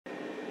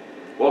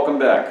Welcome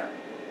back.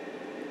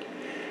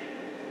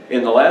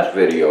 In the last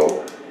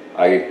video,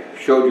 I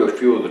showed you a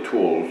few of the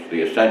tools,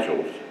 the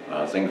essentials,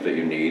 things that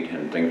you need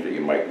and things that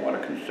you might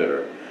want to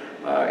consider.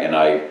 And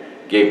I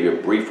gave you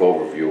a brief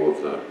overview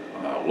of the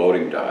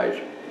loading dies.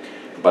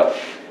 But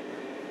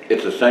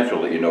it's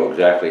essential that you know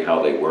exactly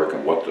how they work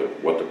and what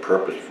the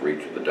purpose for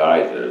each of the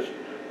dies is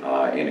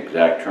in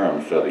exact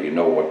terms, so that you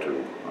know what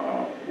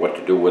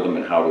to do with them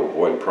and how to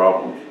avoid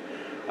problems.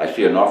 I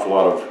see an awful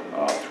lot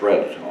of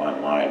threads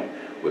online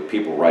with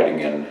people writing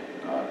in,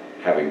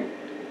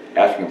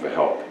 asking for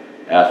help,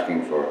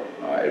 asking for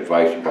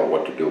advice about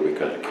what to do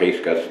because the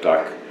case got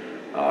stuck,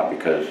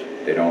 because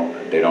they don't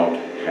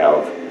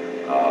have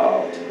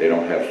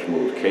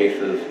smooth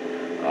cases,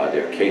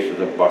 their cases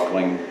are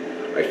buckling.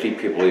 I see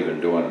people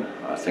even doing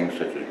things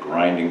such as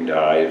grinding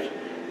dies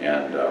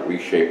and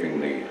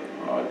reshaping the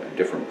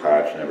different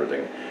parts and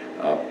everything.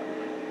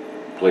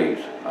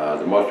 Please,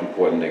 the most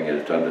important thing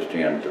is to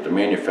understand that the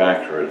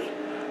manufacturers,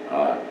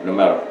 no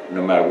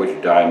matter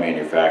which die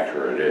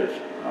manufacturer it is,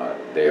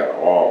 they are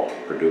all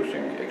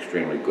producing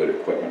extremely good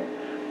equipment.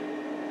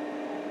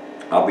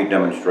 I'll be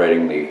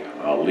demonstrating the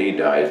Lee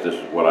dies. This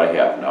is what I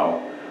have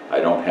now. I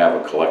don't have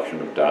a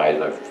collection of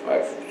dies.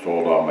 I've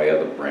sold all my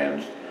other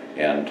brands,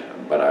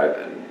 but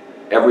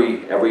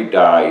every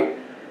die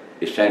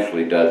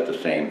essentially does the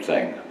same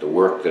thing. The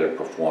work that it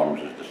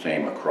performs is the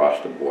same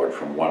across the board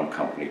from one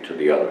company to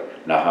the other.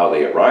 Now, how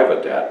they arrive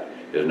at that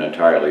is an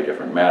entirely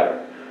different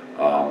matter.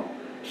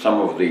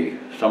 Some of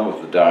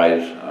the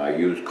dies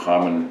use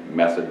common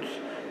methods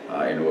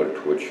in order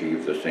to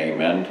achieve the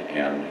same end,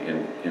 and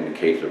in the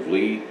case of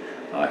Lee,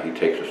 he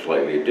takes a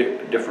slightly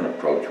different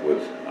approach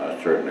with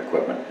certain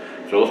equipment.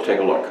 So let's take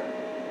a look.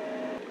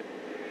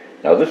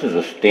 Now, this is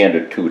a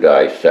standard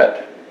 2-die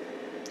set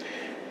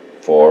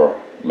for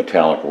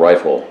metallic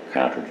rifle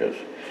cartridges,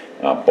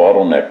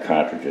 bottleneck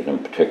cartridges in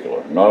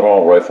particular. Not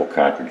all rifle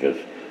cartridges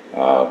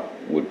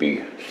would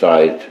be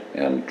sized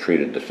and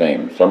treated the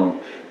same.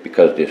 Some,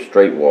 because they're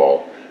straight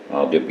wall,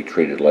 they'll be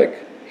treated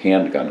like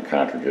handgun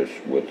cartridges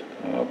with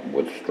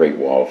straight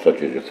walls,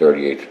 such as your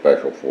 38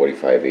 Special,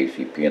 45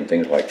 ACP, and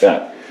things like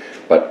that.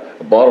 But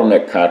a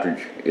bottleneck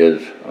cartridge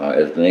is,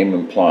 as the name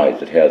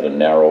implies, it has a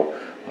narrow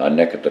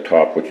neck at the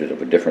top, which is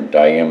of a different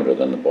diameter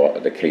than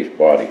the case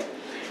body.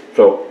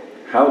 So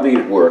how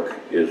these work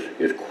is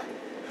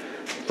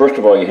first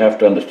of all, you have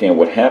to understand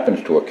what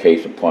happens to a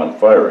case upon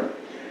firing.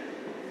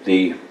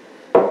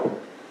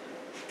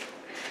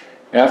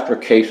 After a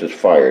case is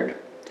fired,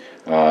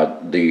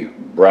 the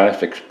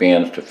brass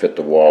expands to fit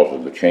the walls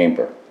of the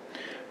chamber.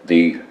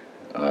 The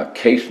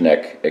case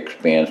neck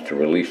expands to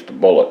release the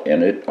bullet,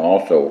 and it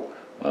also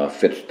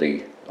fits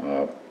the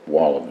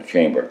wall of the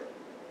chamber.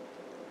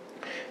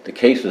 The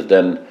case is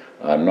then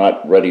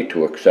not ready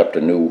to accept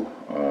a new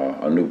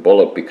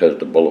bullet, because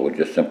the bullet would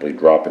just simply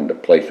drop into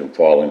place and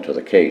fall into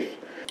the case.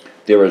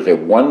 There is a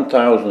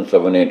 1/1000th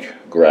of an inch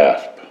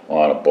grasp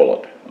on a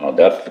bullet.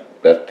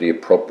 That's the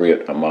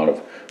appropriate amount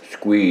of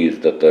squeeze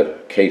that the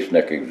case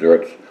neck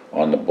exerts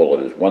on the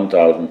bullet, is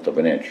 1/1000th of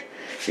an inch.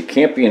 It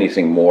can't be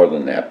anything more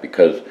than that,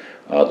 because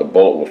the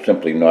bullet will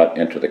simply not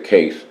enter the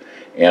case.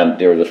 And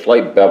there is a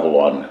slight bevel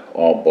on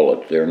all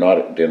bullets. They're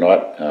not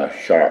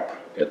sharp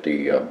at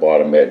the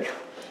bottom edge,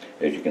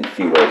 as you can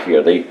see right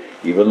here.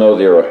 Even though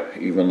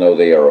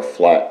they are a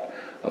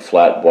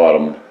flat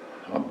bottom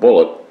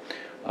bullet,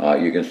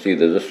 you can see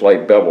there's a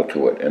slight bevel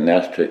to it, and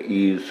that's to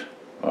ease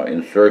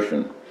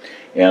insertion.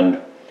 And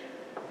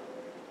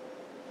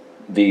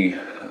the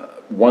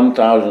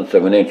 1/1000th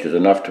of an inch is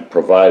enough to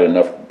provide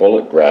enough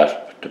bullet grasp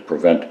to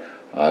prevent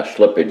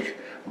slippage,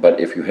 but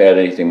if you had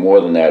anything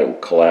more than that, it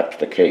would collapse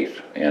the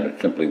case and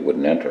it simply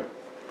wouldn't enter.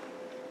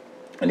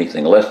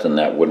 Anything less than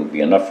that wouldn't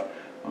be enough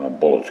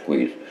bullet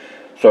squeeze.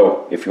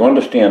 So if you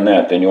understand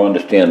that, then you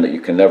understand that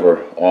you can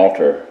never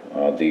alter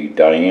the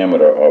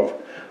diameter of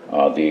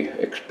the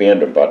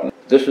expander button.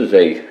 This is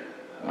a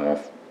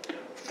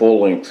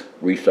full-length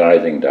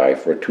resizing die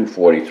for a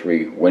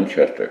 243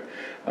 Winchester.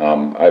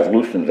 I've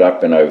loosened it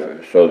up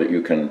so that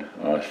you can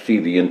see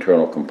the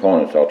internal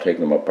components. I'll take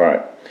them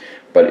apart.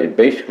 But it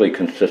basically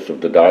consists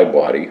of the die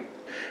body.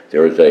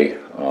 There is a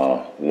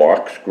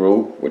lock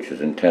screw, which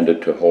is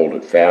intended to hold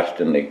it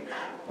fast in the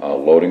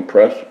loading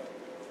press.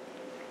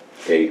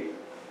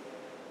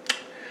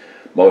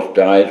 Most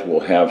dies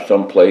will have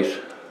someplace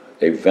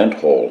a vent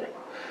hole,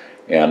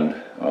 and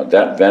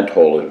that vent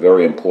hole is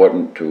very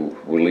important to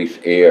release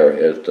air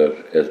as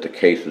the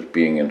case is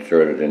being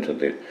inserted into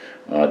the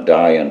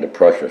die under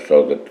pressure,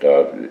 so that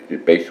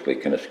it basically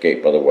can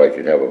escape. Otherwise,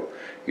 you'd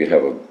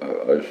have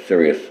a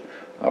serious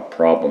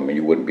problem, and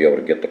you wouldn't be able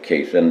to get the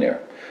case in there.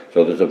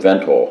 So there's a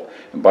vent hole.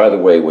 And by the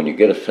way, when you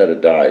get a set of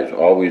dies,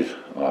 always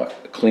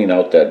clean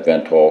out that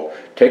vent hole.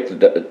 Take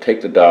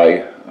the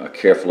die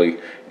carefully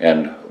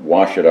and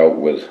wash it out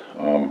with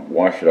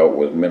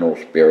mineral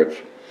spirits.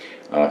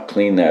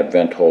 Clean that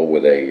vent hole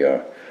with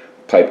a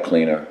pipe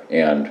cleaner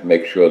and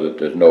make sure that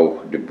there's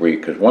no debris.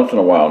 Because once in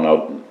a while,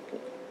 now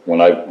when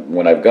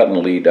I've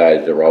gotten Lee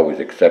dies, they're always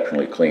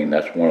exceptionally clean.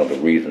 That's one of the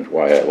reasons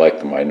why I like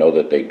them. I know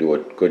that they do a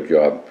good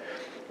job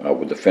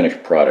with the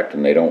finished product,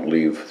 and they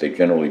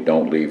generally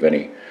don't leave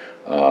any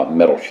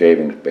metal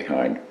shavings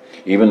behind.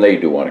 Even they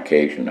do on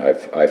occasion.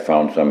 I've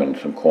found some in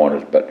some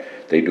corners, but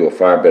they do a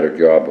far better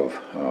job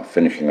of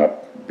finishing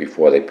up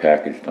before they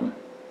package them.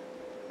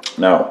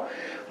 Now,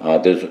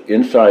 there's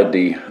inside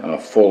the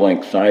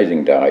full-length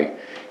sizing die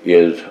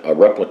is a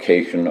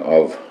replication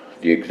of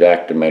the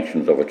exact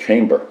dimensions of a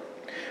chamber,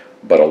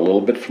 but a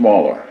little bit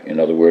smaller. In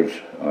other words,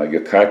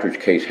 your cartridge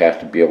case has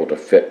to be able to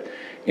fit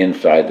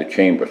inside the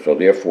chamber. So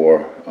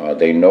therefore,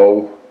 they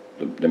know,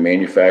 the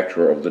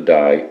manufacturer of the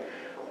die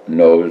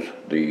knows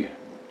the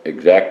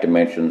exact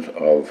dimensions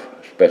of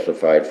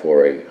specified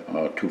for a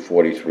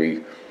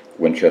 243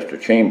 Winchester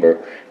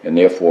chamber, and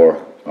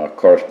therefore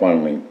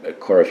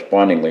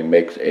correspondingly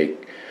makes a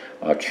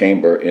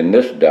chamber in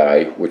this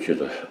die, which is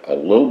a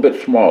little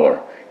bit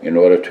smaller, in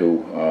order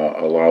to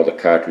allow the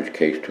cartridge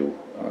case to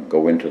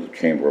go into the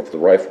chamber of the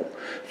rifle.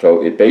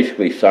 So it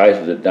basically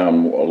sizes it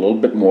down a little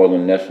bit more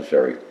than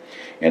necessary,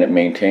 and it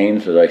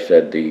maintains, as I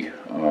said, the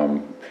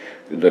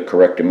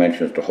correct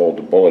dimensions to hold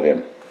the bullet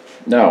in.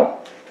 Now,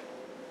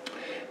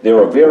 there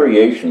are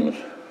variations.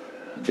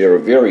 There are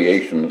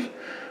variations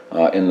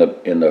in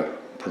the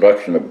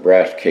production of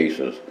brass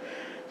cases.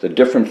 The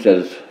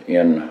differences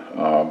in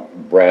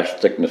brass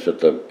thickness at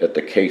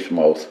the case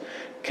mouth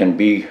can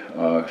be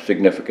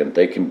significant.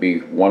 They can be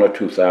 1 or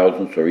 2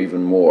 thousandths or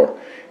even more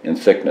in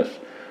thickness.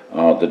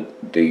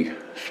 The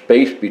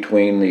space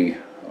between the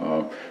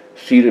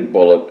seated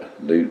bullet,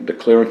 the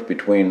clearance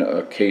between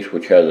a case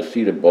which has a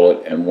seated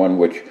bullet and one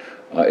which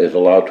is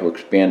allowed to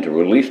expand to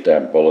release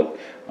that bullet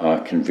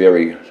can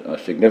vary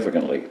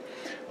significantly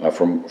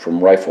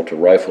from rifle to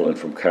rifle and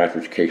from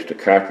cartridge case to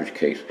cartridge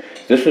case.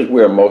 This is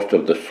where most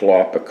of the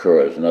slop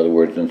occurs, in other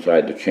words,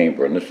 inside the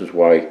chamber, and this is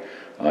why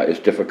it's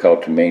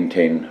difficult to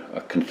maintain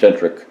a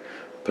concentric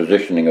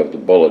positioning of the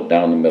bullet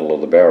down the middle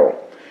of the barrel.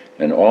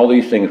 And all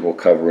these things we'll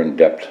cover in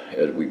depth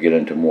as we get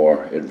into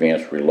more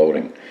advanced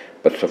reloading.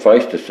 But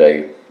suffice to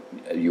say,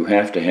 you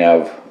have to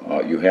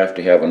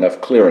have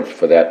enough clearance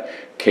for that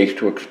case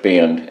to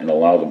expand and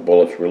allow the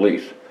bullet's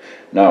release.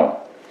 Now,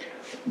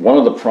 one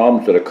of the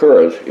problems that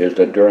occurs is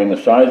that during the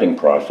sizing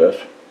process,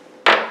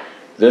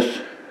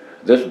 this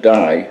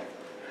die,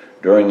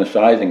 during the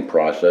sizing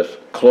process,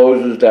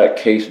 closes that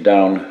case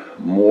down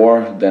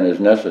more than is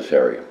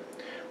necessary.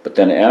 But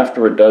then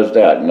after it does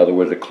that, in other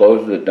words, it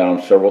closes it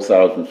down several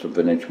thousandths of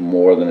an inch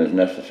more than is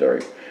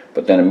necessary.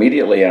 But then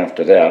immediately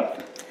after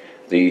that,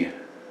 the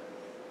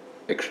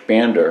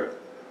expander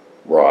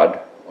rod,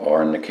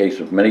 or in the case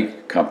of many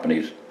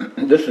companies,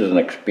 this is an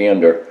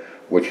expander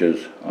which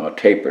is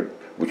tapered,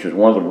 which is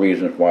one of the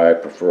reasons why I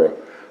prefer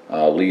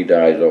Lee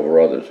dies over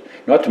others.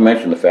 Not to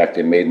mention the fact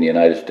they're made in the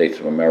United States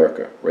of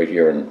America, right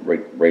here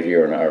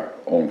in our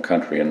own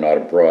country and not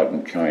abroad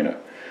in China.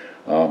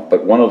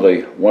 But one of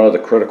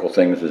the critical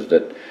things is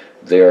that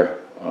their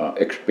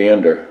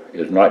expander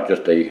is not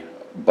just a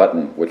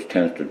button which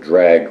tends to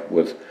drag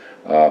with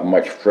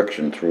much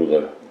friction through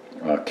the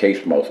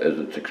case mouth as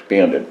it's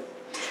expanded.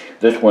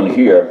 This one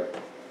here,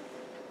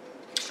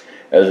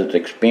 as it's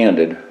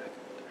expanded,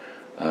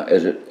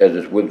 as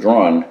it's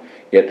withdrawn,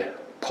 it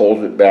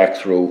pulls it back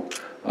through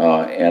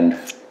and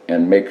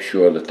makes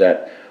sure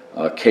that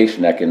case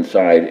neck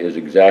inside is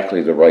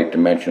exactly the right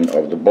dimension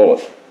of the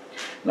bullet.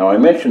 Now, I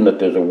mentioned that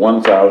there's a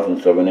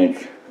 1/1000th of an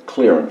inch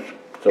clearance,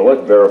 so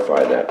let's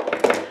verify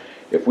that.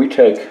 If we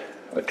take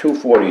a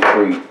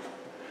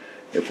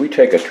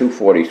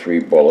 243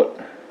 bullet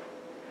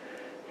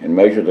and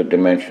measure the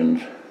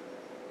dimensions,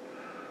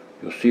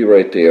 you'll see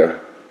right there.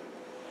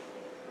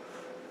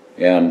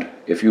 And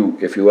if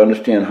you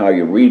understand how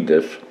you read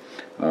this,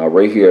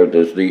 right here,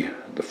 there's the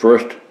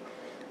first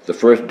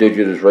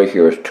digit is right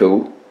here is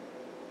 2,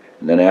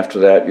 and then after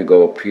that you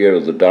go up here to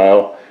the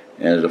dial,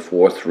 and there's a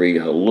 43,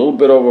 a little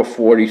bit over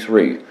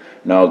 43.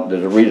 Now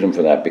there's a reason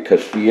for that,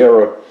 because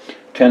Sierra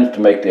tends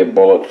to make their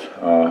bullets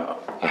a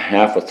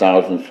half a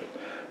thousandth,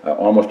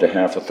 almost a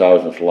half a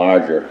thousandth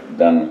larger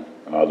than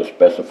the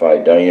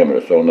specified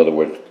diameter. So in other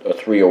words, a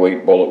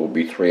 308 bullet will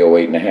be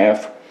 308 and a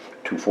half.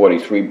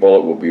 243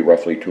 bullet will be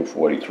roughly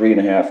 243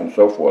 and a half, and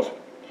so forth.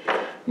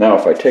 Now,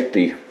 if I take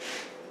the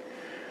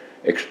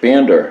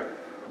expander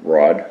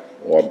rod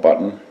or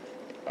button,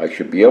 I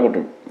should be able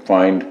to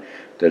find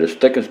that its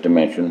thickest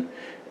dimension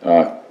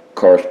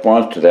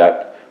corresponds to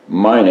that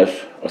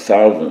minus a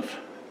thousandth,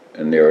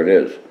 and there it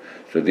is.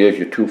 So there's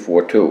your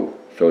 242.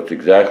 So it's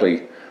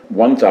exactly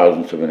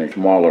 1/1000th of an inch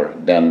smaller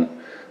than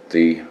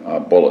the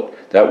bullet.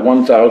 That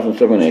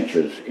 1/1000th of an inch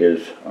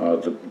is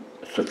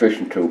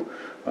sufficient to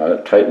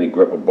tightly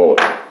grip a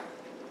bullet.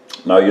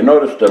 Now you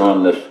notice that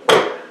on this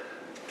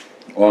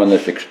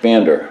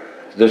expander,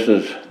 this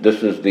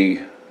is the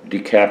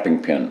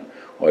decapping pin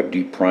or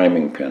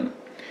depriming pin.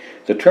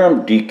 The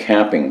term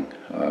decapping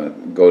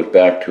goes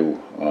back to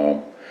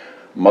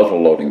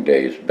muzzle loading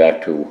days,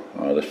 back to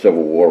the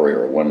Civil War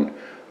era, when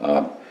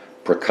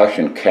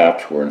percussion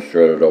caps were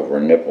inserted over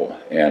a nipple,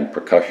 and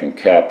percussion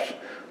caps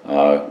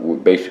were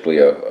basically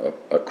a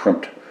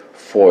crimped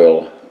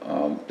foil.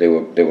 They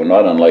were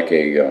not unlike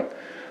a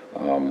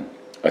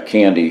a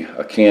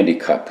candy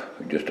cup,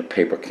 just a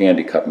paper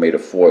candy cup made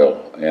of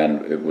foil,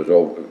 and it was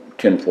over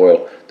tin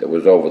foil that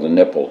was over the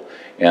nipple,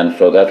 and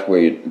so that's where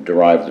you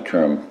derive the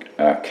term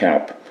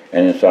cap.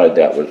 And inside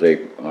that was a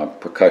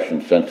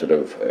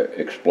percussion-sensitive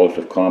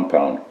explosive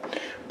compound.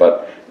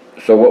 But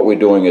so what we're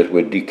doing is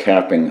we're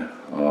decapping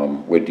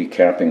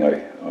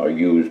a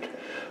used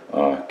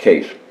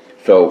case.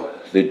 So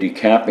the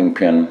decapping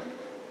pin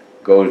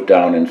goes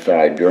down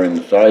inside during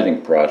the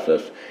sizing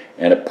process,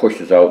 and it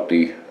pushes out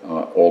the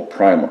old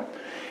primer.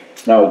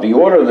 Now, the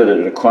order that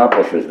it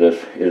accomplishes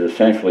this is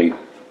essentially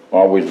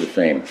always the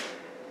same.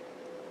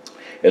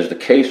 As the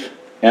case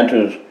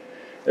enters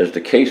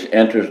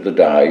the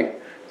die,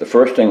 the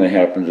first thing that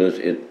happens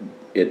is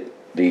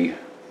the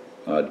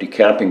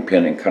decapping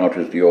pin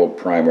encounters the old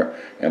primer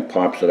and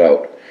pops it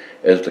out.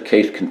 As the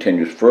case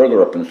continues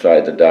further up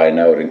inside the die,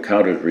 now it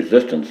encounters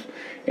resistance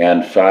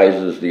and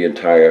sizes the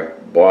entire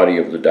body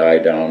of the die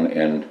down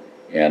and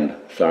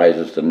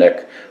sizes the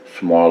neck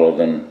smaller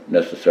than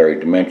necessary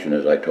dimension,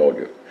 as I told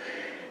you.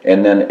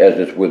 And then as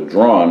it's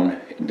withdrawn,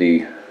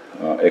 the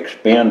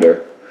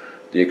expander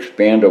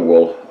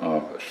will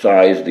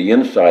size the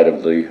inside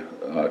of the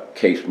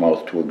case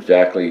mouth to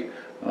exactly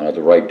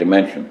the right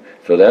dimension.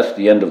 So that's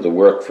the end of the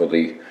work for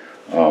the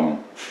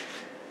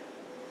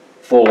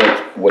full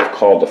length, what's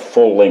called the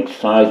full length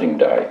sizing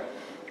die.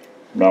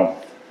 Now,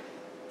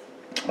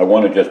 I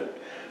want to just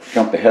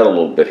jump ahead a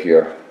little bit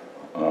here.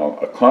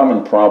 A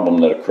common problem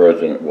that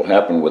occurs, and it will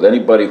happen with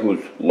anybody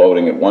who's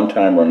loading at one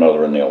time or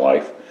another in their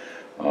life,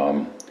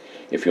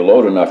 if you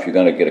load enough, you're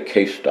going to get a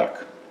case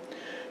stuck.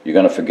 You're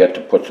going to forget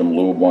to put some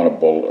lube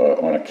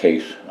on a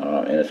case,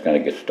 and it's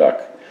going to get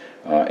stuck.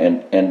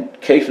 And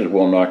cases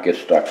will not get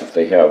stuck if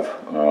they have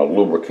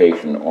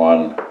lubrication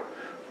on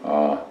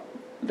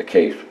the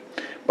case.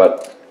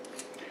 But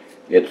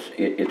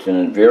it's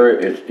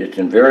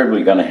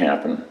invariably going to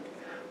happen.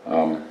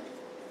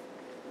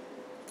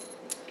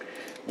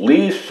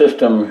 Lee's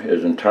system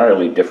is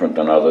entirely different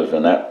than others,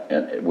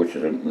 which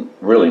is a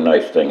really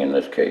nice thing in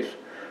this case.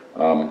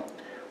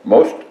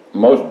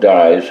 Most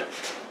dies,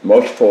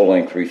 most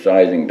full-length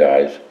resizing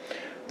dies,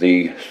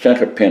 the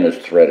center pin is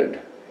threaded,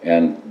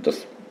 and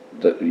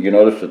you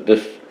notice that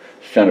this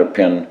center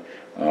pin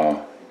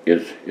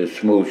is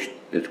smooth.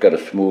 It's got a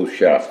smooth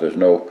shaft. There's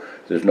no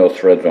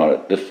threads on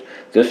it.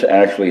 This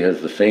actually has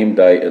the same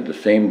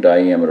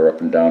diameter up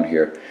and down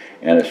here,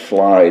 and it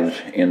slides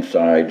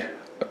inside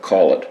a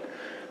collet.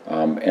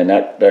 And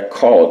that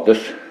collet,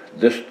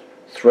 this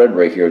thread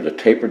right here is a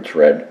tapered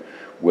thread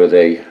with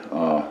a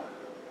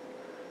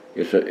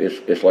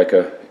it's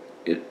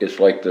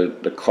like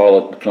the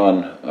collet that's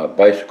on a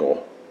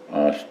bicycle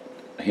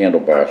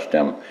handlebar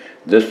stem.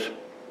 This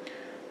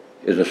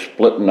is a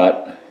split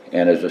nut,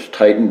 and as it's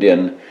tightened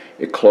in,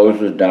 it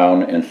closes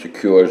down and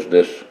secures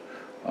this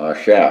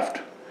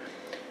shaft.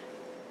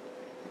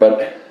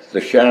 But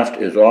the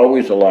shaft is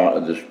always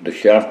allowed. The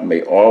shaft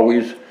may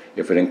always,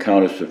 if it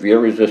encounters severe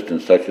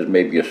resistance, such as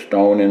maybe a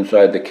stone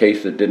inside the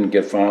case that didn't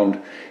get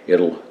found,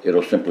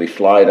 it'll simply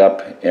slide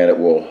up, and it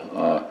will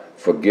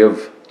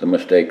forgive the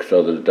mistake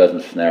so that it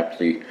doesn't snap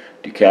the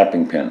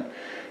decapping pin.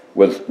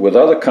 With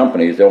other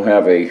companies, they'll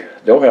have a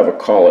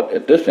collet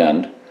at this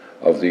end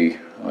of the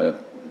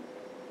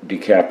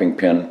decapping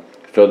pin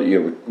so that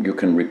you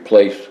can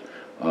replace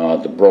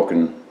the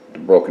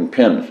broken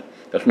pins.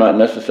 That's not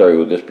necessary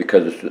with this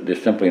because they're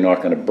simply not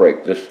going to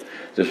break. This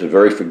is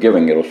very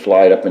forgiving. It'll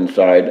slide up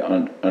inside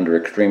under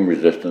extreme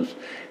resistance,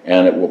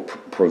 and it will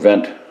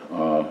prevent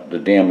the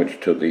damage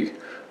to the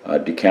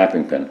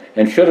decapping pin.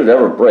 And should it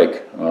ever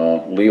break,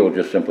 Lee will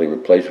just simply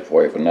replace it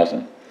for you for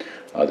nothing.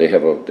 They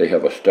have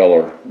a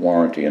stellar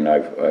warranty, and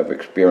I've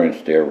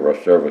experienced their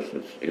service.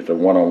 It's a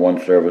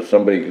one-on-one service.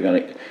 Somebody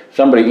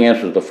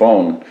answers the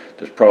phone.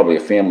 There's probably a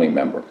family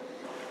member.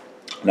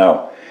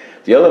 Now,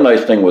 the other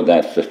nice thing with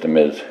that system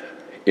is,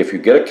 if you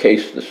get a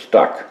case that's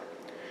stuck,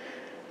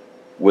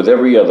 with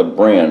every other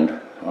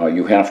brand,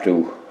 you have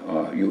to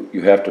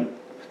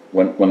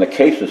when the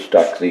case is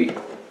stuck, the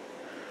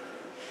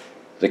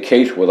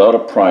case without a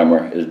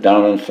primer is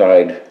down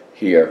inside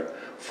here,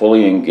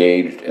 fully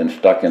engaged and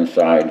stuck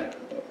inside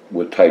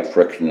with tight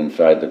friction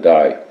inside the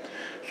die.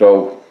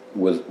 So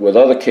with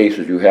other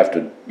cases, you have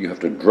to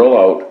drill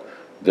out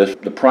this.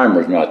 The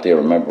primer is not there.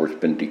 Remember, it's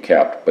been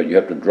decapped, but you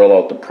have to drill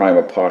out the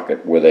primer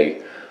pocket with a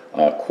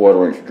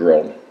 1/4-inch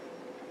drill.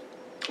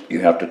 You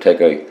have to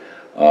take a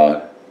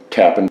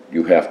tap, and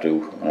you have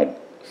to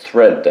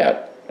thread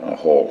that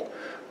hole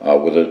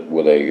with a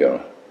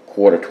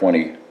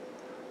 1/4-20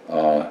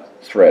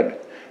 thread.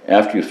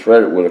 After you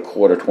thread it with a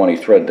 1/4-20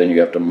 thread, then you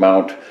have to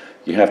mount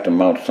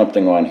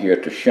something on here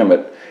to shim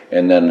it,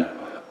 and then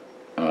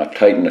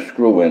tighten a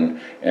screw in,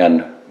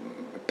 and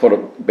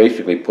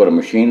basically put a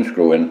machine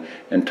screw in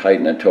and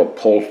tighten it until it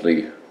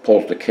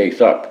pulls the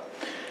case up.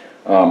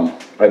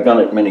 I've done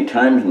it many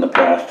times in the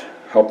past,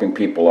 helping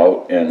people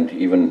out, and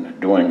even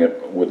doing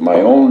it with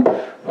my own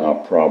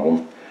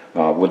problem.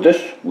 With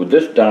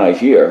this die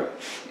here,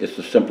 it's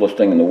the simplest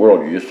thing in the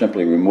world. You just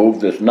simply remove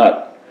this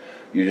nut.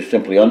 You just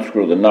simply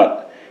unscrew the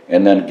nut,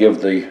 and then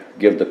give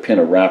the pin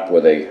a wrap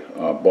with a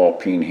ball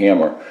peen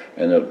hammer,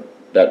 and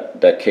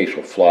that case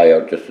will fly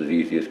out just as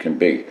easy as can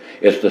be.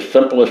 It's the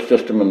simplest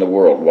system in the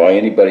world. Why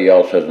anybody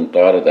else hasn't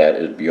thought of that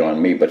is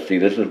beyond me. But see,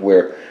 this is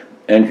where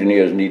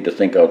engineers need to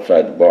think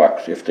outside the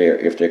box. If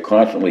they're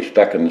constantly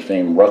stuck in the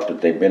same rut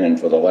that they've been in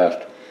for the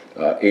last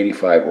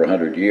 85 or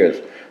 100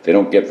 years, they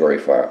don't get very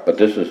far. But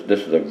this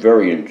is a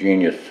very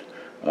ingenious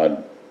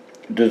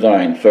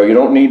design. So you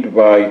don't need to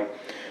buy,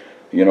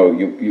 you know,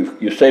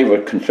 you save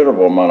a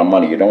considerable amount of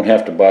money. You don't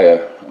have to buy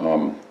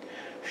a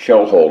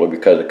shell holder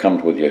because it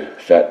comes with your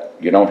set.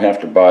 You don't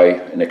have to buy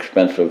an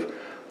expensive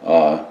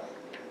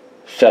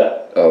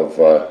set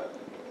of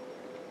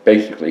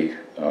basically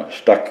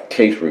stuck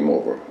case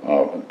remover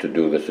to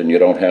do this, and you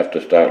don't have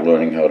to start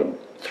learning how to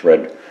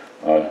thread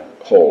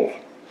holes.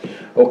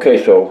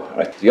 Okay, so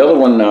the other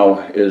one now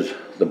is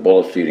the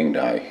bullet seating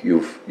die.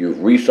 You've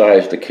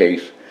resized the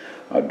case.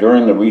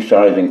 During the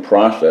resizing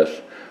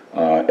process,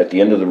 at the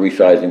end of the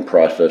resizing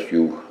process,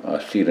 you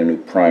seat a new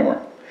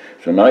primer.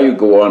 So now you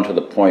go on to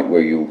the point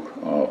where you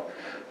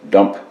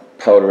dump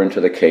powder into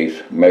the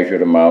case,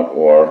 measured amount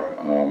or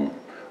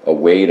a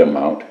weighed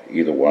amount,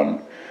 either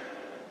one,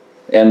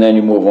 and then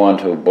you move on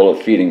to a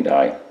bullet seating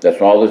die.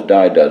 That's all this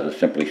die does, is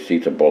simply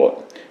seats a bullet.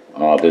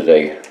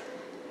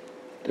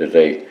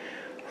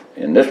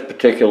 In this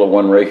particular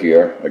one right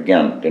here,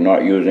 again, they're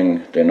not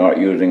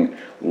using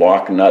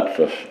lock nuts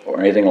or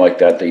anything like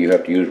that you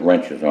have to use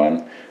wrenches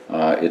on.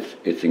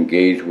 It's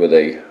engaged with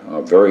a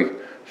very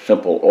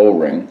simple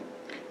O-ring,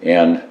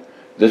 and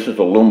this is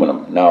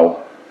aluminum.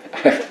 Now,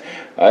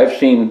 I've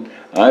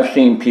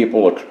seen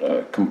people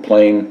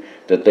complain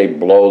that they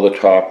blow the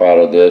top out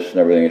of this and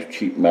everything is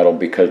cheap metal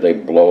because they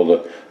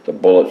blow the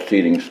bullet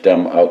seating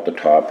stem out the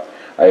top.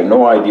 I have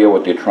no idea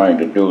what they're trying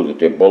to do, that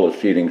their bullet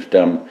seating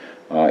stem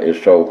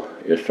is so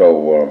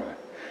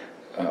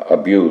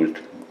abused.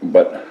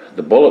 But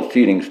the bullet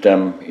seating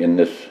stem in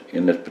this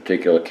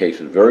particular case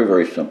is very,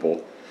 very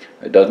simple.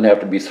 It doesn't have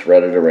to be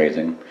threaded or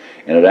anything,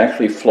 and it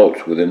actually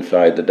floats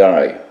inside the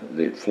die.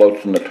 It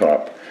floats in the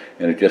top,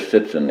 and it just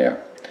sits in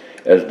there.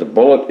 As the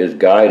bullet is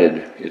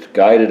guided, it's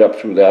guided up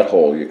through that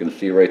hole. You can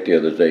see right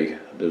there,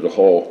 there's a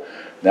hole.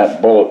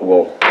 That bullet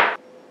will,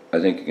 I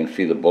think you can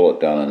see the bullet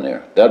down in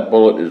there. That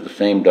bullet is the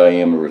same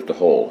diameter as the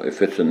hole. It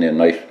fits in there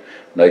nice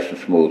and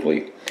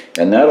smoothly.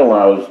 And that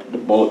allows the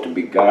bullet to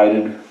be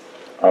guided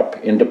up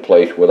into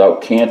place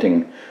without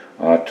canting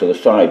to the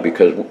side,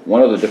 because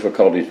one of the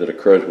difficulties that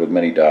occurs with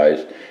many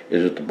dies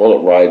is that the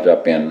bullet rides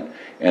up in,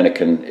 and it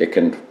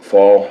can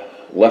fall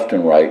left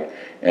and right,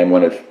 and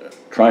when it's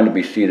trying to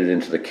be seated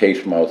into the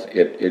case mouth,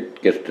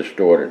 it gets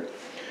distorted.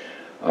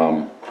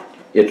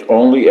 It's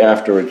only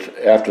after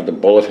the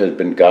bullet has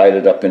been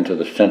guided up into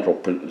the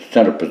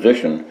center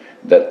position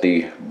that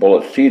the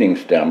bullet seating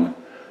stem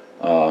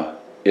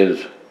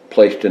is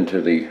placed into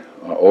the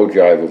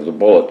ogive of the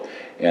bullet,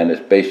 and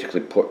it's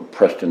basically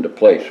pressed into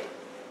place.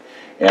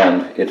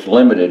 And it's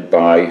limited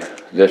by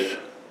this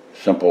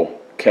simple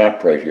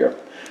cap right here.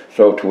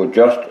 So to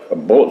adjust a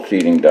bullet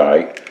seating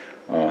die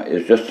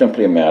is just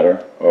simply a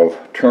matter of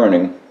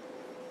turning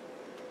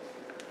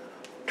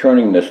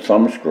this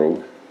thumb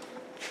screw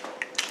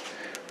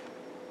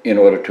in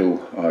order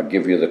to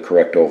give you the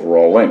correct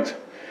overall length.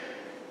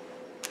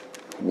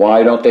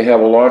 Why don't they have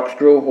a lock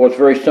screw? Well, it's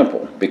very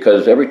simple.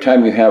 Because every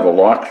time you have a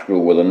lock screw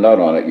with a nut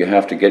on it, you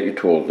have to get your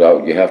tools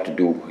out. You have to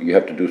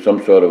do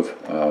some sort of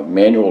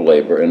manual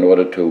labor in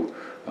order to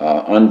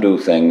undo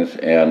things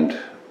and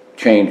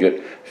change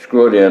it,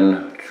 screw it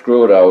in,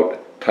 screw it out,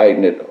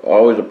 tighten it.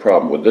 Always a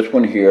problem. With this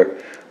one here,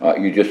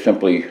 you just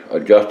simply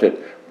adjust it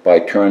by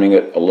turning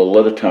it a little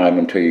at a time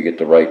until you get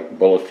the right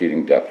bullet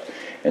seating depth.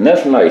 And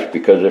that's nice,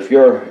 because if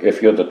you're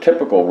the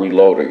typical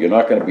reloader, you're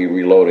not going to be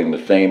reloading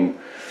the same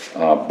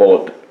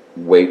bullet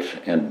weights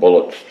and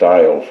bullet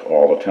styles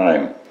all the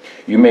time.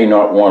 You may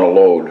not want to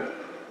load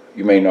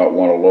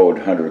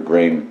 100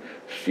 grain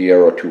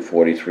Sierra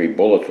 243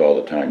 bullets all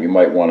the time. You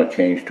might want to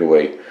change to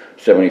a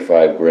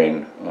 75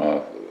 grain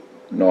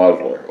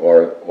nozzler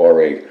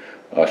or a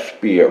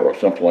spear or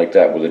something like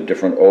that with a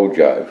different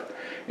ogive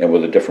and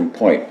with a different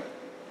point.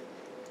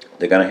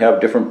 They're going to have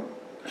different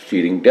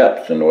seating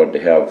depths in order to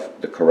have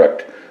the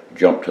correct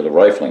jump to the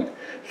rifling.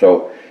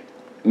 So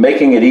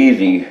making it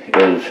easy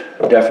is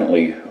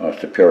definitely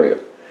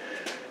superior.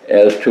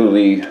 As to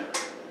the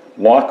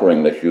lock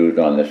ring that's used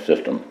on this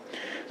system,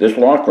 this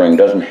lock ring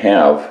doesn't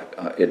have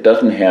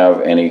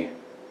any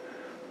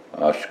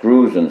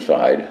screws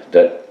inside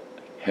that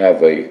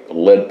have a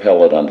lead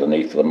pellet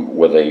underneath them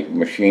with a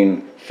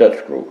machine set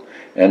screw,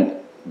 and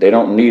they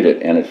don't need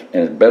it, and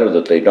it's better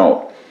that they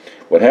don't.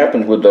 What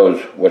happens with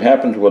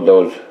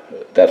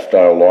that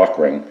style lock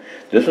ring,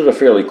 this is a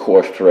fairly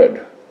coarse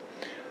thread,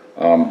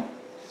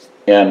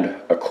 and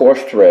a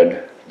coarse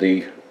thread,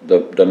 the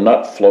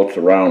nut floats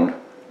around,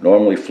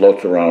 normally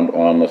floats around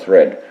on the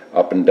thread,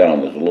 up and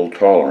down. There's a little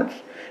tolerance,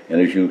 and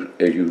as you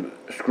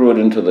screw it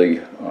into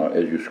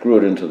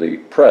the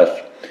press,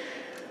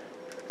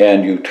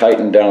 and you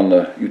tighten down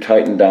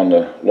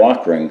the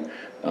lock ring,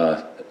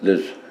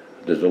 there's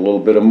there's a little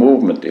bit of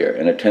movement there,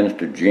 and it tends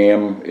to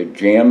jam. It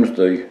jams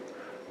the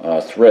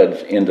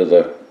threads into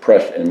the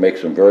press and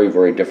makes them very,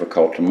 very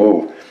difficult to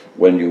move.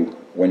 When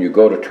you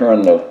go to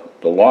turn the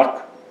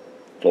lock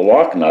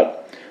nut,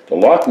 the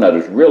lock nut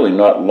is really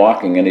not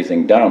locking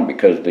anything down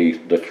because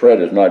the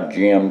thread is not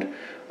jammed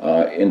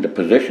into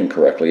position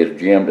correctly. It's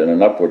jammed in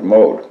an upward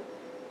mode.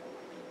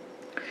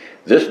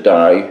 This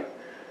die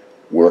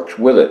works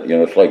with it. You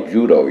know, it's like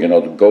judo. You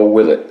know, to go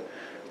with it.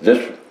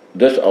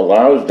 This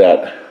allows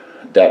that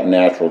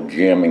natural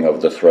jamming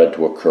of the thread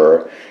to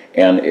occur,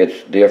 and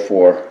it's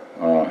therefore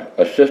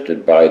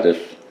assisted by this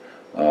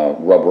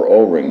rubber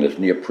O-ring, this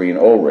neoprene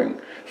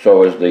O-ring.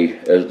 So as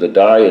the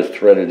die is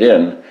threaded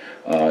in,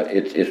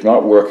 it's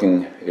not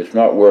working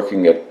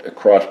at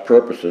cross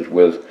purposes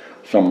with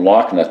some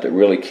lock nut that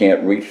really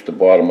can't reach the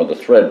bottom of the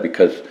thread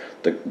because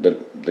the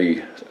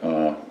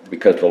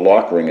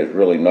lock ring is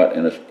really not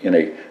in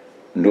a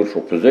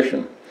neutral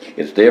position.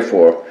 It's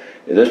therefore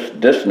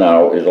this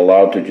now is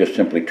allowed to just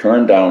simply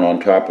turn down on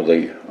top of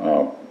the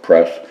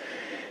press,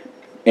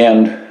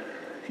 and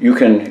you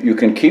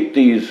can keep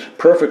these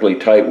perfectly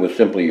tight with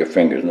simply your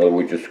fingers. In other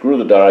words, you screw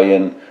the die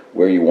in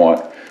where you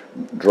want,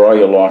 draw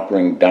your lock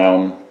ring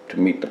down to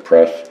meet the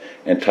press,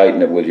 and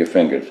tighten it with your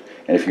fingers.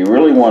 And if you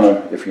really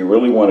want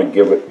to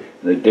give it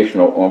an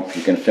additional oomph,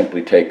 you can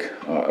simply take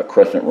a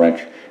crescent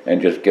wrench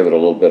and just give it a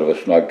little bit of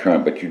a snug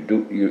turn. But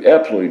you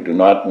absolutely do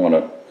not want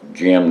to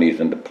jam these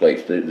into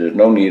place. There's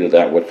no need of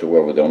that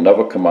whatsoever. They'll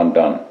never come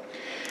undone.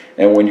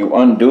 And when you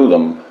undo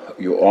them,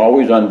 you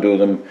always undo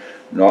them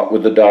not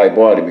with the die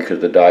body, because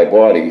the die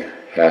body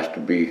has to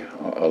be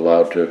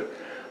allowed to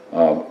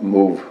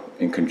move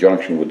in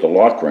conjunction with the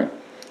lock ring.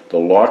 The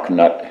lock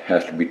nut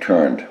has to be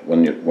turned.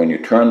 When you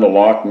turn the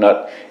lock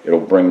nut, it'll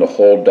bring the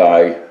whole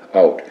die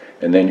out,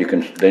 and then you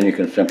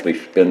can simply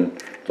spin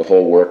the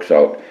whole works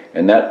out.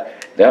 And that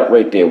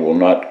right there will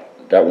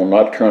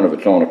not turn of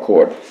its own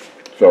accord.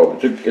 So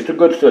it's a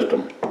good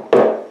system.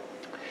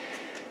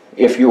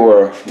 If you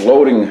are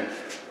loading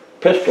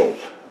pistols,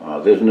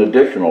 there's an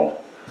additional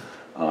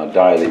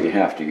die that you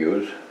have to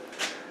use.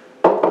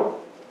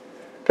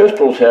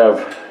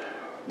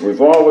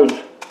 Revolvers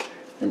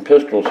and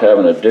pistols have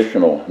an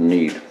additional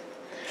need.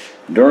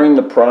 During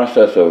the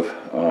process of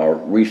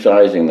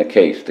resizing the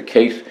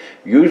case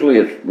usually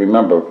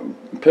remember,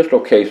 pistol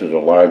cases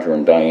are larger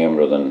in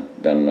diameter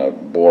than the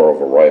bore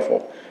of a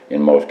rifle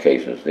in most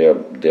cases. They're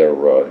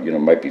you know,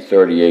 might be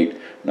 38,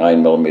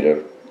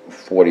 9mm,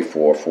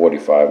 44,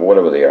 45,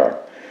 whatever they are.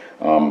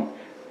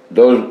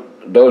 Those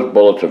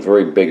bullets are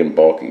very big and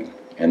bulky,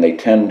 and they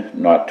tend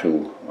not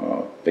to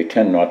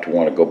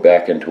want to go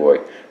back into a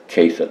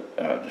case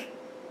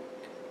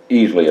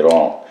easily at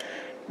all.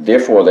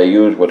 Therefore, they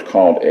use what's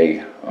called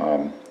a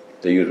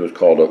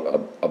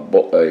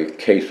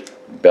case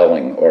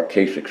belling or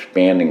case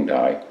expanding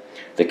die.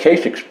 The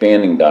case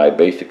expanding die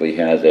basically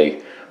has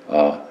a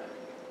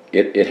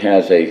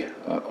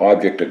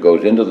object that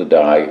goes into the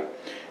die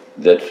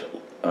that's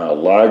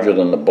larger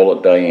than the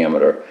bullet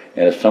diameter,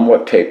 and is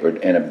somewhat tapered,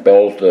 and it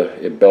bells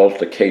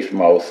the case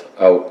mouth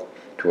out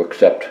to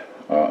accept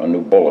a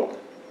new bullet.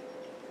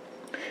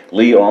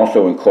 Lee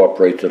also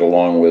incorporates it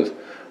along with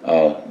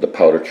the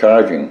powder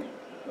charging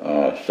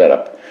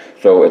setup.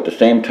 So at the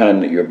same time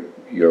that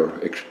you're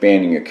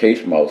expanding your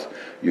case mouth,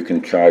 you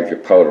can charge your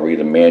powder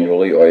either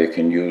manually, or you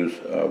can use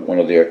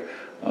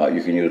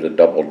you can use a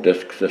double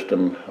disc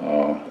system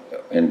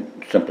and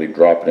simply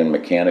drop it in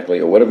mechanically,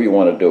 or whatever you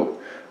want to do.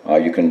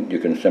 You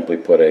can simply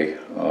put a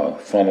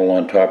funnel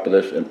on top of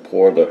this and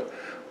pour the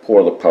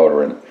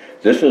powder in.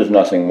 This is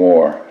nothing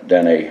more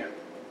than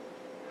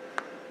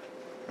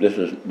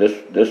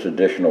this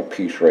additional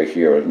piece right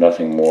here is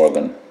nothing more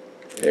than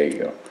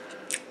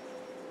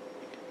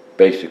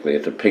basically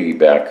it's a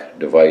piggyback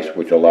device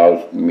which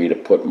allows me to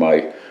put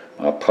my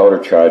powder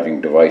charging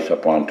device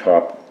up on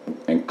top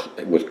and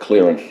with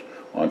clearance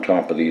on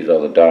top of these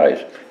other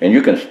dies. And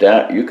you can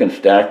stack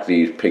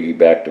these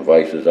piggyback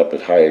devices up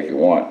as high as you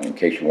want in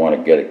case you want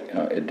to get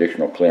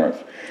additional clearance.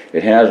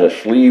 It has a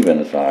sleeve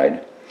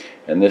inside,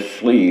 and this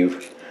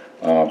sleeve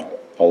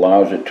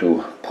allows it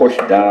to push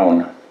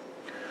down,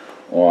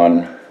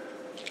 or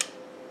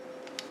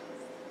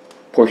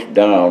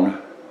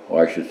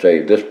I should say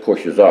this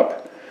pushes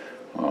up.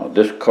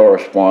 This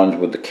corresponds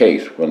with the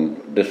case.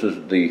 When this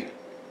is the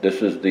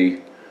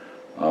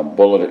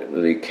bullet,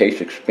 the case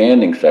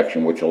expanding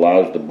section, which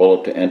allows the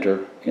bullet to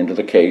enter into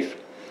the case,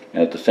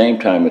 and at the same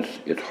time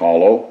it's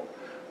hollow,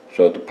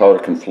 so that the powder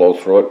can flow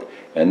through it.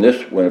 And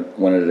this, when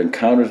it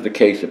encounters the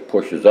case, it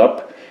pushes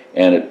up,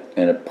 and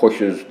it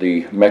pushes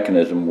the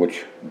mechanism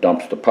which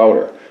dumps the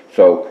powder.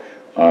 So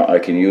I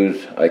can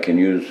use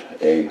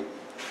a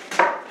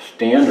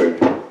standard.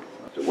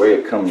 The way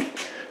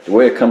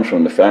it comes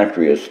from the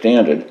factory as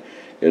standard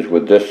is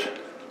with this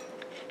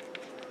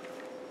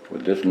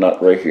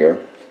nut right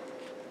here.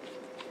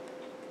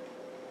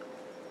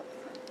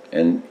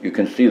 And you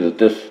can see that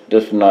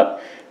this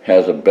nut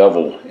has a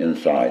bevel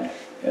inside,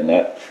 and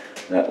that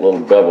little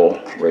bevel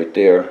right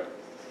there,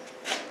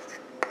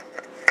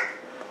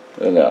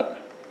 look at that.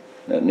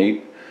 Isn't that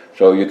neat?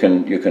 So you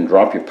can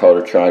drop your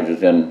powder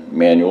charges in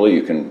manually.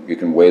 You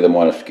can weigh them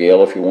on a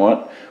scale if you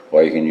want,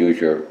 or you can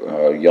use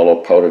your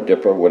yellow powder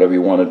dipper, whatever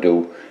you want to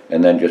do,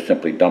 and then just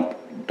simply dump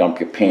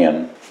your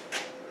pan,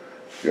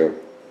 your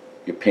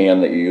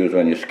pan that you use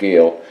on your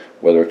scale,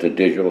 whether it's a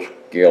digital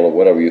scale or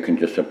whatever. You can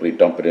just simply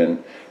dump it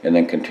in and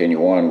then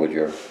continue on with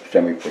your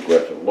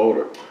semi-progressive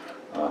loader.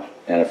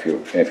 And if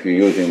you're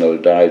using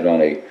those dies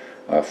on a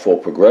full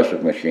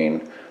progressive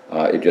machine,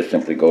 it just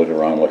simply goes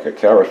around like a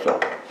carousel.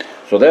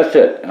 So that's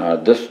it.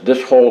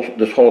 This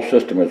whole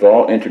system is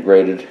all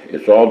integrated.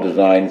 It's all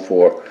designed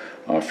for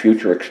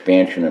future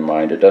expansion in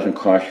mind. It doesn't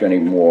cost you any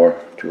more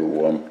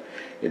to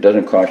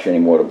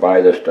buy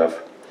this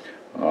stuff.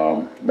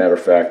 Matter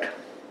of fact,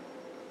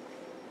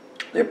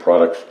 their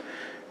products,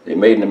 they're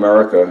made in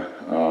America,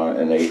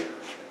 and they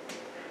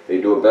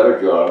do a better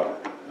job.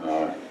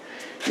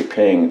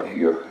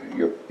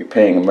 You're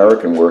paying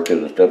American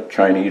workers instead of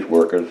Chinese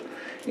workers,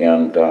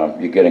 and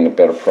you're getting a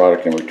better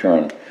product in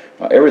return.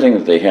 Everything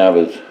that they have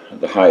is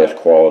the highest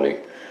quality.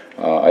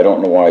 I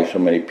don't know why so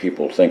many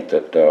people think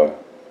that.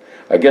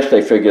 I guess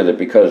they figure that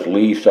because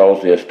Lee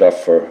sells their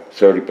stuff for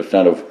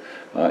 30% of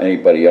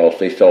anybody else,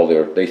 they sell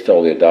their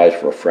dies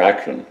for a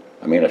fraction.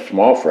 I mean, a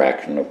small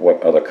fraction of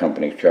what other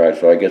companies charge.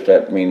 So I guess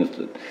that means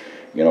that,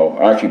 you know,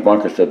 Archie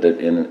Bunker said that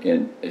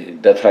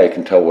that's how you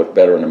can tell what's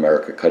better in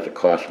America, because it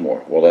costs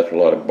more. Well, that's a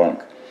lot of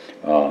bunk.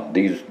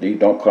 These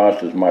don't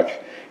cost as much,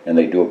 and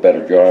they do a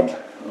better job.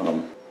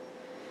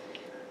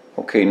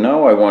 Okay,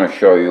 now I want to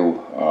show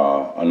you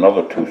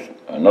another two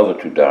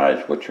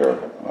dies, which are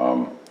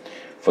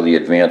for the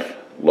advanced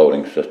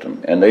loading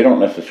system, and they don't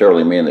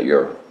necessarily mean that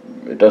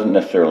it doesn't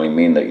necessarily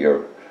mean that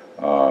you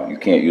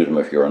can't use them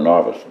if you're a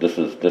novice. This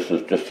is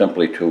just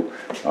simply to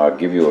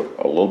give you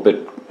a little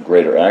bit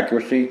greater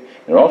accuracy.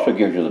 It also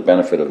gives you the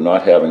benefit of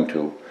not having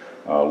to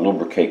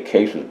lubricate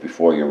cases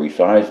before you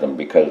resize them,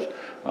 because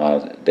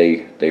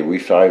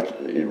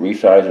it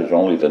resizes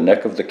only the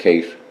neck of the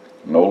case.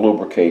 No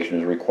lubrication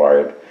is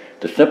required.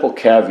 The simple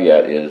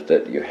caveat is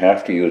that you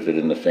have to use it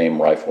in the same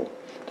rifle.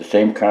 The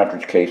same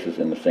cartridge cases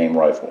in the same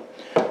rifle.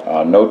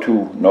 No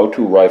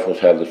two rifles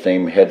have the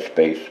same head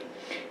space.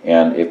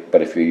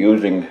 But if you're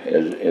using,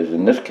 as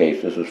in this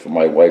case, this is for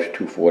my wife's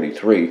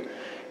 .243,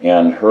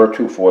 and her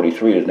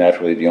 .243 is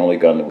naturally the only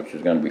gun which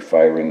is going to be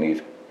firing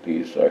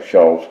these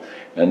shells,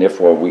 and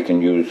therefore we can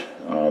use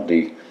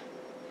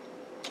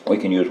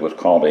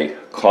what's called a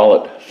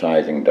collet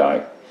sizing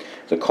die.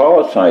 The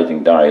collet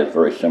sizing die is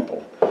very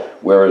simple,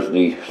 whereas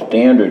the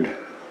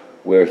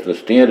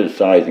standard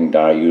sizing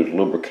die use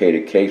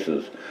lubricated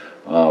cases,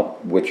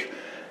 which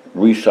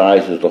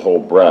resizes the whole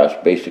brass,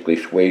 basically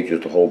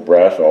swages the whole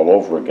brass all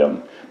over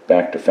again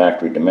back to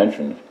factory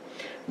dimensions.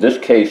 This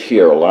case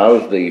here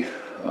allows this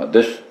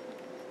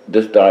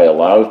die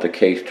allows the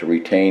case to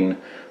retain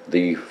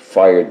the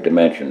fired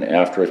dimension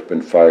after it's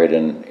been fired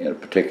in a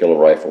particular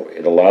rifle.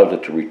 It allows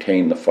it to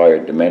retain the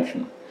fired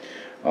dimension,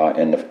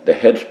 and the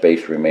head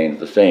space remains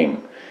the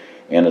same.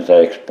 And as I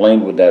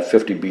explained with that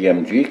 50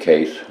 BMG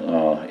case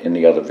in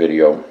the other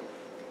video,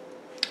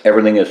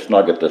 everything is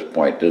snug at this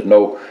point. There's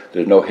no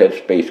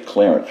headspace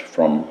clearance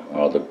from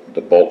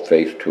the bolt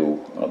face to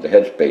the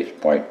headspace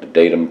point, the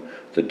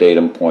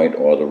datum point,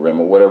 or the rim,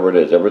 or whatever it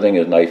is. Everything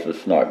is nice and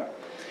snug.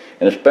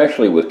 And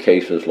especially with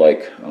cases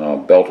like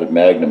belted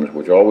magnums,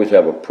 which always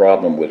have a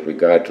problem with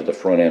regard to the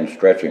front end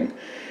stretching.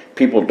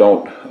 People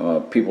don't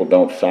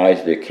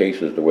size their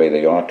cases the way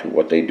they ought to.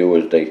 What they do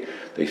is they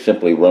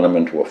simply run them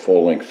into a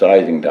full-length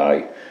sizing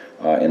die,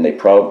 and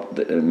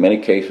in many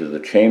cases the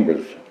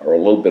chambers are a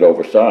little bit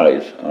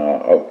oversized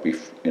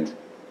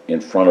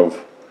in front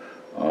of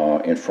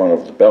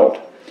the belt,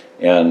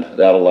 and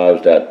that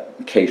allows that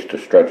case to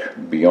stretch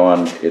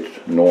beyond its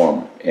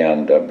norm,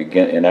 and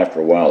after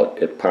a while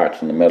it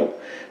parts in the middle.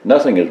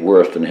 Nothing is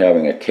worse than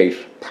having a case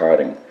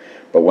parting,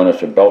 but when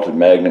it's a belted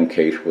magnum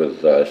case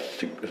with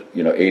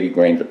 80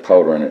 grains of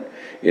powder in it,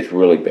 it's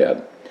really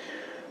bad.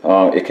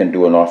 It can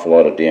do an awful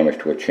lot of damage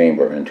to a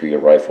chamber and to your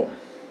rifle.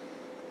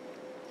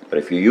 But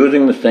if you're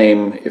using the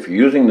same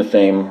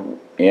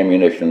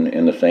ammunition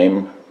in the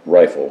same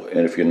rifle,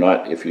 and if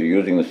you're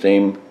using the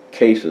same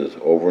cases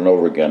over and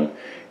over again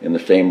in the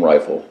same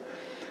rifle,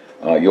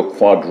 you'll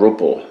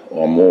quadruple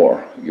or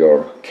more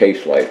your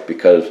case life,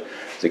 because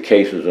the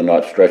cases are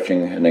not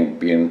stretching and then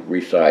being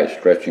resized,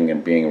 stretching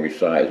and being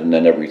resized, and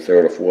then every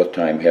third or fourth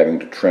time having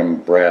to trim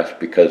brass,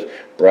 because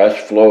brass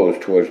flows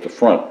towards the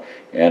front,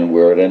 and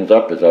where it ends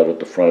up is out at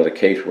the front of the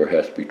case where it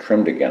has to be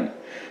trimmed again.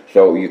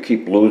 So you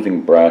keep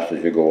losing brass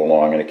as you go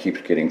along, and it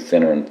keeps getting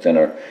thinner and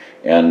thinner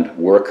and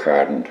work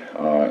hardened,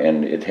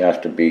 and it has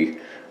to be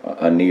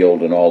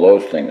annealed and all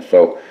those things.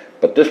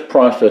 But this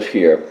process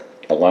here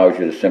allows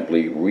you to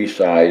simply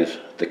resize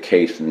the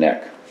case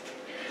neck.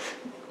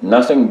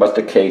 Nothing but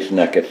the case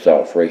neck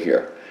itself right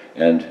here.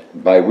 And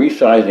by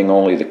resizing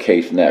only the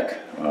case neck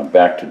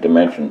back to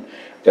dimension,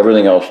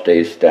 everything else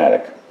stays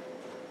static.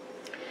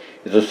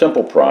 It's a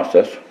simple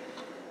process.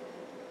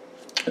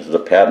 This is a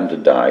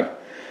patented die,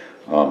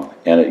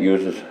 and it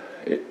uses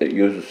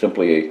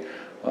simply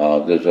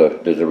there's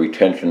a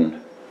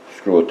retention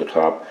screw at the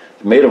top.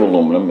 It's made of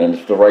aluminum, and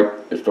it's the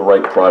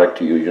right product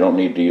to use. You don't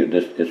need to use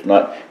this. It's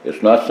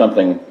not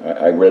something.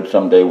 I read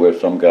someday where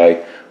some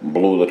guy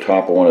blew the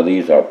top of one of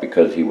these out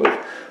because he was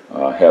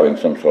having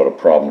some sort of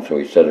problem. So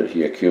he said that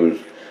he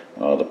accused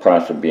the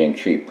parts of being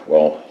cheap.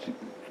 Well,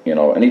 you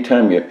know,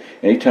 anytime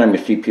you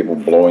see people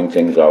blowing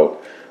things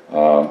out,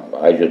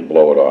 I just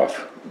blow it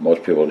off.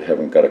 Most people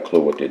haven't got a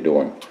clue what they're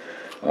doing.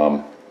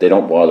 They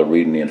don't bother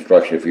reading the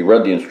instructions. If you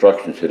read the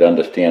instructions, you'd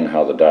understand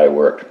how the die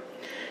worked.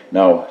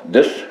 Now,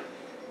 this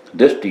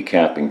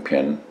decapping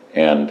pin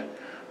and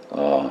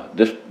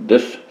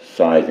this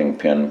sizing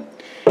pin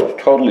is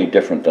totally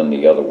different than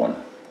the other one.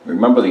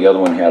 Remember, the other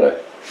one had a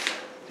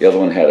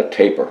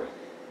taper,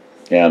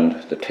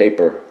 and the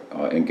taper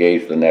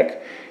engaged the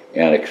neck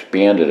and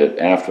expanded it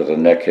after the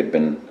neck had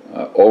been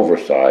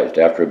oversized,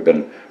 after it had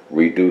been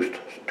reduced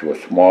to a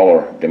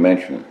smaller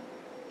dimension.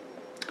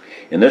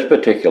 In this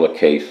particular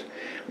case,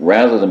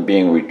 rather than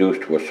being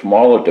reduced to a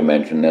smaller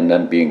dimension and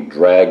then being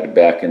dragged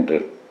back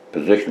into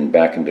position,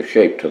 back into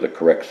shape to the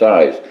correct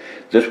size,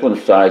 this one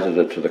sizes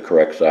it to the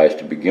correct size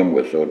to begin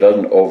with, so it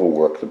doesn't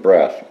overwork the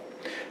brass.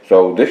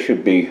 So this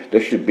should be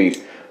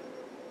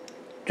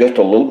just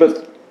a little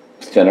bit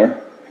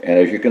thinner, and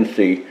as you can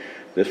see,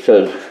 this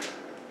says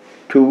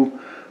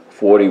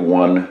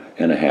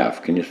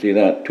 241.5. Can you see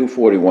that?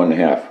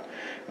 241.5.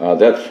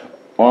 That's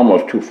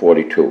almost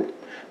 242.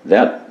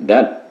 That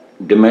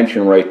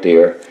dimension right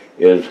there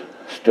is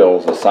still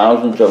the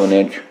thousandths of an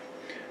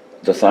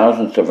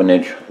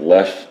inch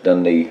less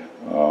than the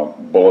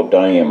bullet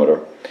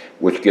diameter,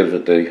 which gives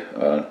it the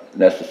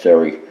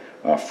necessary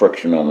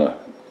friction on the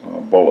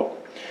bullet.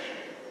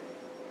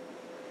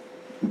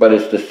 But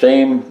it's the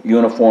same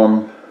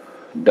uniform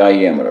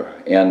diameter,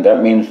 and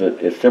that means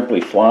that it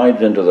simply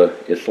slides into the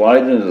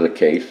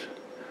case,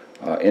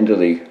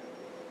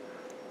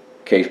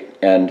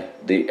 and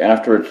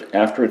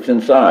after it's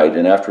inside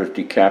and after it's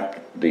decapped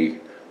the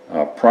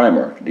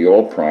primer, the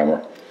old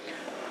primer,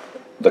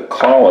 the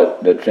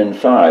collet that's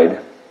inside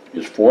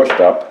is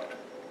forced up.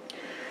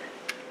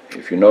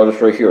 If you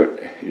notice right here,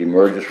 it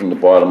emerges from the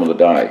bottom of the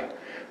die.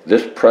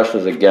 This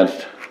presses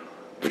against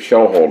the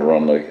shell holder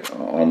on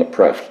the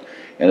press,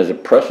 and as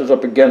it presses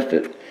up against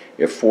it,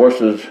 it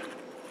forces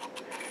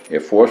a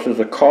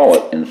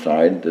collet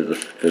inside.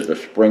 There's a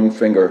spring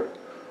finger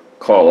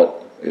collet.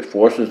 It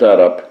forces that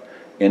up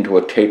into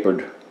a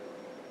tapered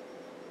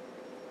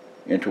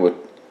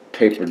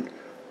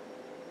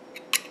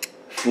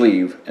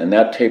sleeve, and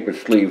that tapered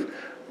sleeve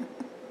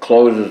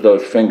closes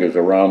those fingers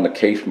around the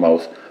case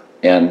mouth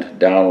and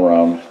down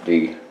around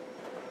this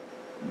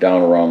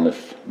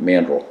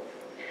mandrel.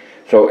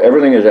 So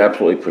everything is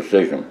absolutely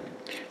precision,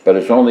 but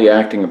it's only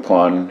acting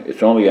upon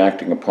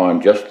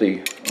just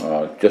the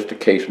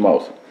case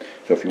mouth.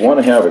 So if you want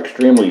to have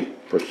extremely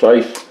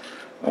precise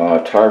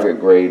target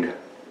grade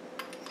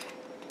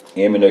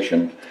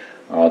ammunition,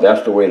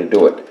 that's the way to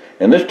do it.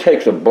 And this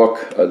takes a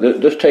book.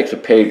 This takes a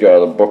page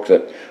out of the book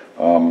that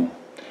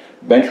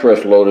bench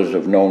rest loaders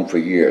have known for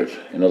years.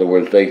 In other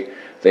words, bench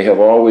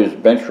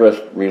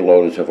rest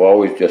reloaders have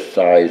always just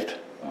sized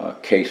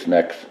case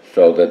necks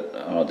so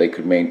that they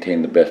could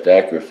maintain the best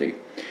accuracy.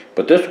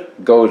 But this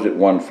goes it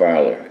one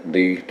farther.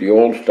 The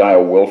old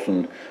style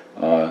Wilson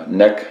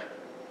neck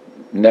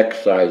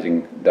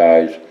sizing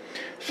dies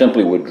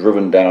simply were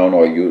driven down,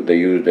 or they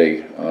used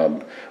a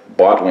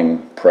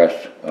bottling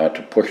press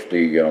to push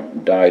the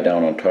die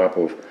down on top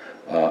of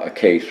a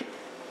case.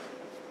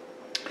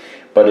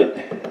 But it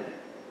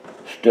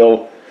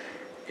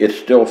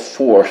still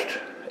forced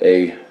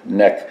a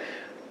neck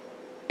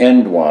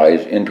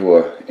endwise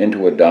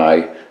into a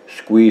die,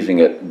 squeezing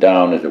it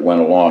down as it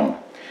went along,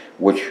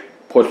 which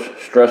puts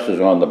stresses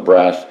on the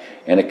brass,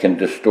 and it can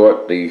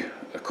distort the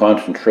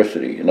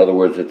concentricity. In other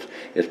words,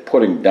 it's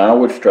putting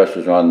downward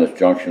stresses on this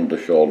junction of the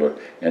shoulder,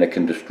 and it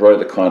can destroy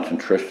the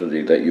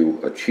concentricity that you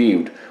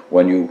achieved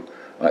when you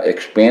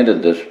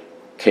expanded this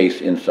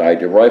case inside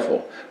your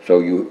rifle.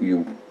 So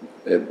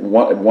at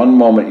one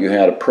moment you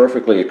had a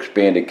perfectly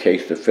expanded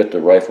case that fit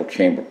the rifle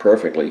chamber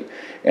perfectly,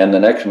 and the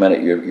next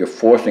minute you're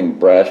forcing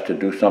brass to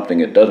do something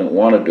it doesn't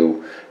want to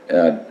do,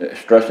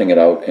 stressing it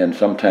out and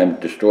sometimes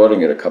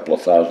distorting it a couple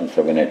of thousandths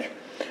of an inch.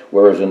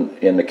 Whereas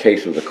in the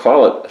case of the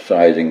collet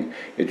sizing,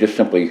 it just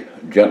simply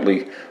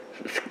gently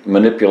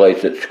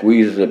manipulates it,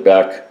 squeezes it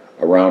back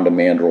around a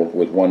mandrel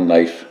with one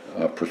nice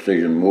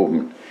precision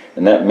movement,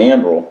 and that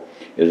mandrel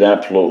is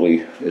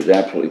absolutely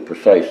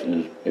precise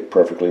and is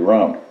perfectly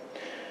round.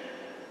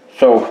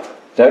 So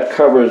that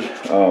covers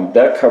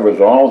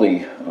all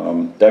the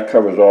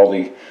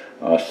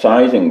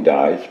sizing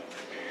dies.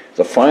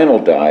 The final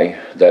die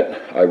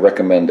that I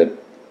recommend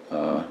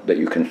that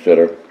you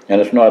consider, and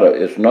it's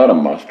not a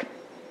must.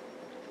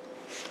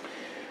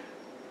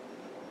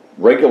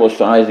 Regular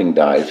sizing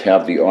dies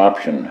have the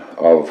option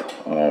of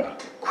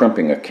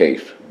crimping a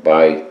case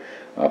by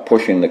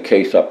pushing the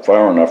case up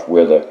far enough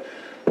where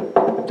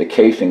the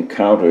case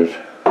encounters,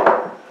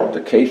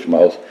 the case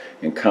mouth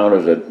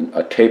encounters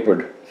a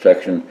tapered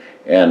section,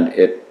 and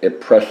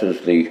it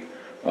presses the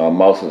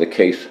mouth of the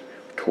case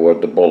toward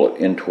the bullet,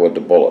 in toward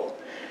the bullet.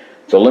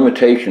 The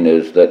limitation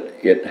is that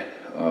it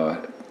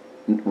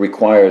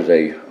requires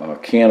a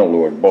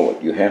cantilevered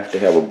bullet. You have to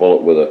have a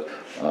bullet with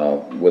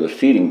a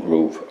seating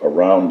groove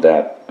around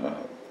that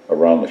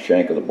around the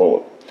shank of the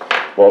bullet.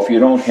 Well, if you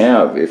don't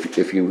have,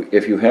 if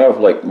you have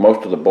like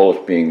most of the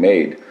bullets being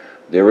made,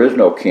 there is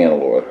no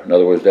cantilever. In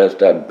other words, that's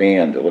that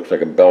band. It looks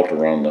like a belt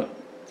around the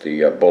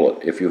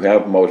bullet. If you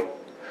have most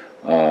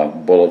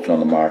bullets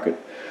on the market,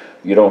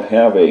 you don't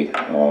have a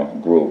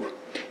groove.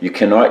 You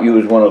cannot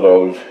use one of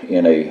those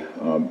in a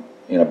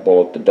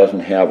bullet that doesn't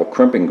have a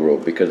crimping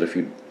groove, because if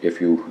you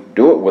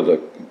do it with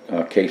a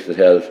case that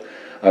has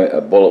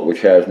a bullet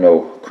which has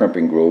no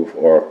crimping groove,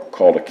 or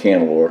called a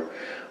cantilever,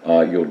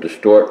 you'll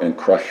distort and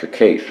crush your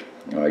case.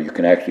 You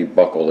can actually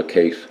buckle the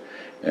case,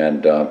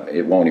 and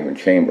it won't even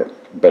chamber,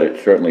 but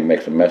it certainly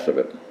makes a mess of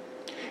it.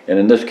 And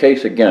in this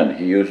case, again,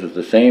 he uses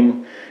the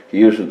same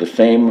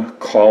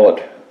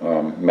collet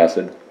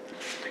method.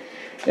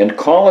 And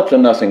collets are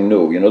nothing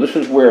new. You know, this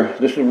is where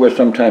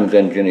sometimes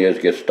engineers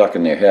get stuck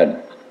in their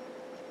head.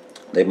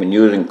 They've been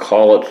using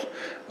collets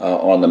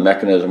on the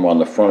mechanism on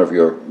the front of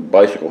your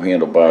bicycle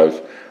handlebars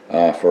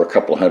for a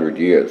couple of hundred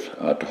years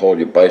to hold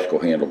your bicycle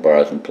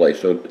handlebars in place.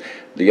 So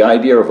the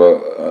idea of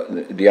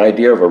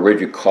a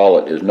rigid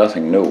collet is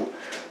nothing new,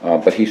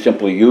 but he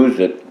simply used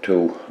it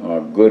to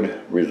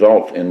good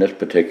results in this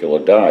particular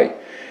die.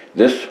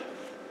 This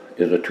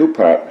is a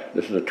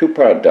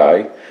two-part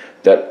die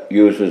that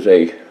uses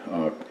a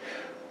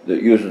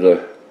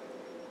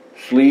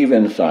sleeve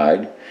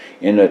inside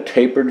in a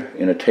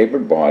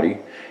tapered body,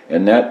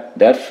 and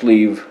that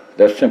sleeve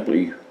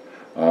simply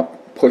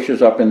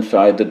pushes up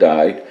inside the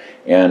die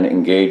and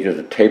engages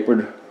a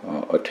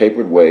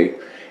tapered way,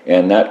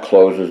 and that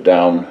closes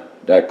down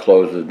that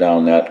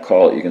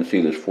collet. You can see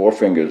there's 4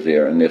 fingers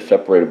there, and they're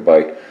separated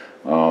by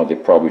they're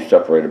probably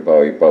separated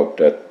by about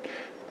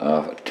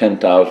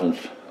 10/1000ths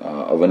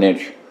of an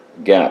inch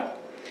gap.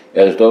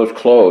 As those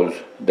close,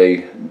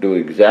 they do the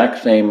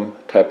exact same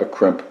type of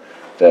crimp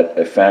that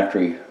a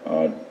factory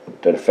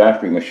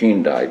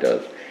machine die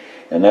does,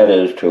 and that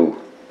is to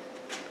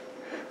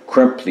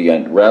crimp the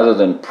end rather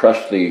than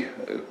press the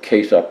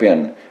case up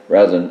in,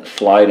 rather than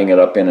sliding it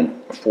up in and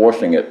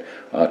forcing it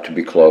to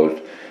be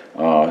closed.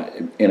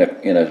 In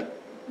a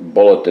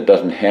bullet that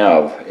doesn't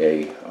have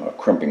a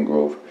crimping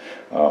groove,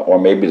 or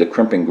maybe the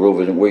crimping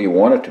groove isn't where you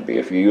want it to be.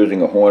 If you're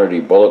using a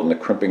Hornady bullet and the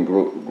crimping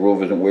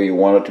groove isn't where you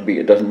want it to be,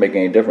 it doesn't make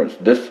any difference.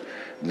 This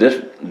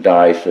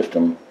die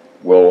system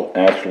will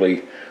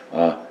actually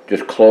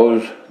just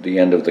close the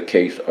end of the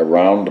case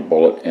around the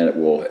bullet, and it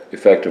will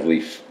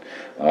effectively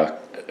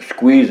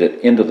squeeze it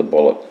into the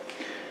bullet.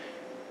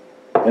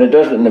 And it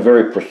does it in a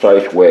very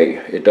precise way.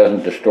 It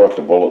doesn't distort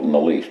the bullet in the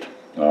least.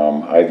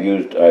 I've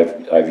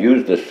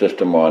used this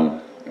system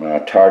on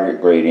target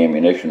grade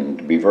ammunition.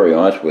 To be very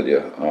honest with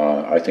you,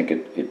 I think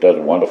it does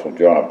a wonderful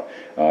job.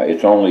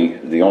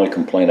 The only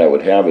complaint I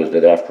would have is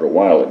that after a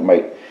while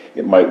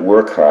it might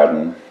work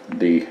harden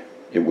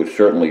it would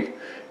certainly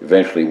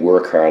eventually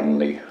work harden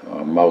the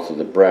mouth of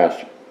the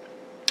brass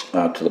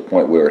to the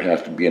point where it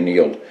has to be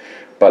annealed.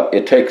 But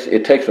it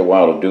takes a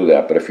while to do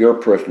that. But if you're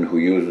a person who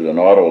uses an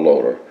auto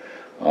loader,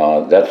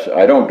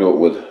 I don't do it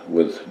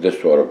with this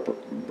sort of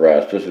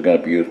brass. This is going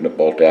to be using a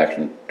bolt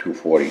action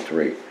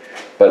 243.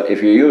 But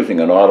if you're using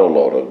an auto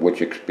loader,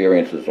 which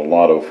experiences a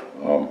lot of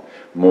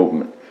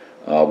movement,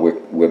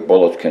 where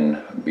bullets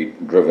can be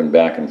driven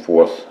back and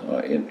forth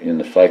in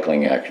the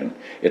cycling action,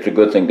 it's a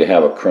good thing to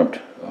have a crimped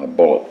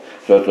bullet.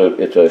 So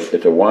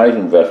it's a wise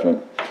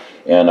investment,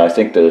 and I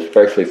think that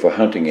especially for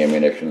hunting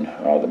ammunition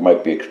that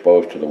might be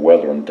exposed to the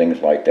weather and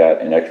things like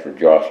that, and extra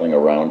jostling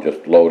around,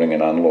 just loading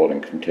and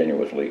unloading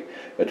continuously,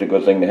 it's a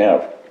good thing to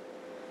have.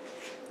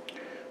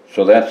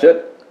 So that's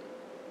it.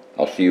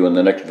 I'll see you in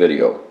the next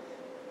video.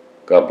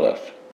 God bless.